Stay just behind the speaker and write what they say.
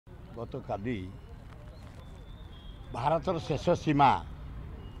गतकाली भारतर शेष सीमा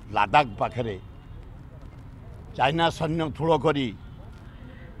लद्दाख पाखे चाइना सैन्य ठूल करी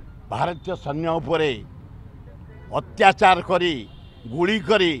भारतीय सैन्य उपरे अत्याचार करी गुली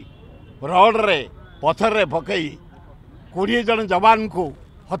करी रॉडरे पथर रे पकई 20 जन जवान को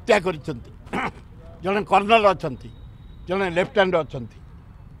हत्या कर जड़े कर्नल अच्छा जड़े लेफ्टिनेंट अच्छा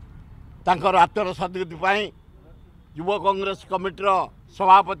आत्मर सदगति युव कांग्रेस कमिटर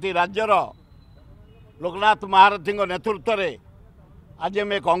सभापति राज्यर लोकनाथ महारथी नेतृत्व में आज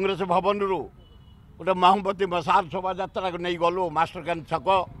आम कांग्रेस भवन रु गोटे महामती मसाल शोभा यात्रा को नहीं गलु मास्टरकान छक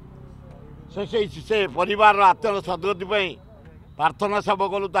से परिवार आत्मर सदगति प्रार्थना सब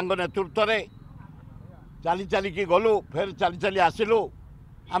गलु नेतृत्व में चली चलिकी गलु फिर चली चली आसिलु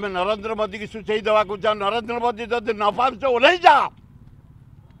आम नरेंद्र मोदी की सूचई देवा चाहूँ नरेंद्र मोदी जदि न पार्च ओह्ल जा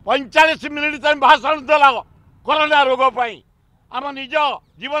 45 मिनिट तुम भाषण देल कोरोना रोग आम निज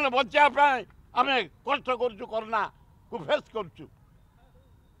जीवन बचाई आम कष्ट करुँ कोरोना को फेस करुँ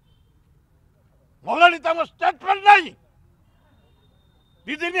भलानी तुम स्टेटमेंट नहीं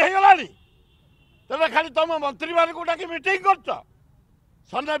 2 दिन हो तेरे खाली तुम मंत्री मान को डाक मीटिंग कर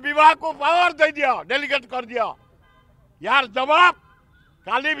सन्ना विवाह को पावर दे दियो डेलीगेट कर दियो यार जवाब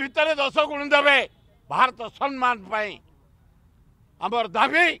काली भितर 10 गुण देवे भारत सम्मान आमर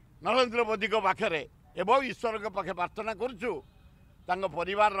दाबी नरेंद्र मोदी को पाखे एवं ईश्वर के पाखे प्रार्थना करुचु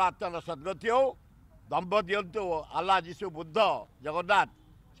परिवार आत्मर सदगति हो दम्भ दिंतु आल्ला जीशु बुद्ध जगन्नाथ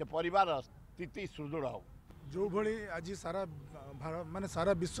से परिवार स्थिति सुदृढ़ हो जो भली आज सारा माने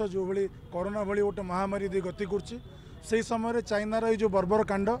सारा विश्व जो भली कोरोना भली गोटे महामारी दे गति कर समय चाइनार ये जो बर्बर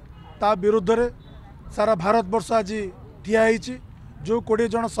कांड ता विरुद्ध रे सारा वर्ष आज ठिया जो 20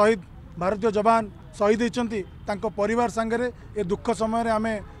 जन शहीद भारतीय जवान शहीद होती परिवार सांगे ए दुख समय आम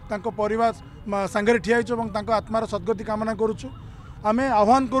परिवार सांगे ठिया आत्मार सदगति कामना करुचु आम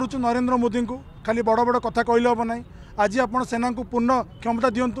आह्वान करुचु नरेंद्र मोदी को खाली बड़ बड़ कथा कहले हम ना आज आप सेना को पूर्ण क्षमता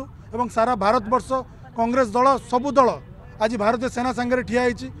दिंतु एवं सारा भारतवर्ष कांग्रेस दल सबु दल आज भारतीय सेना सांगे ठिया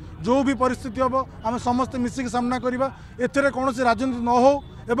जो भी परिस्थिति हम आम समस्ते मिसिक सामना करवा एथिरे कौन राजनीति न हो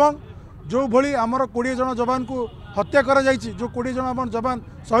एवं जो भली आमर 20 जन जवान को हत्या करा जाइछि जो 20 जन आम जवान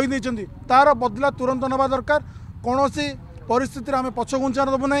शहीद होती तार बदला तुरंत नवा दरकार कौन परिस्थिति आम पछघुंचा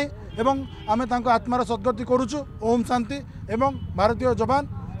देबु ना एवं आम आत्मार सदगति करुचु ओम शांति एवं भारतीय जवान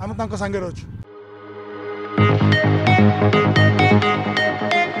आम सांगे रहुचु।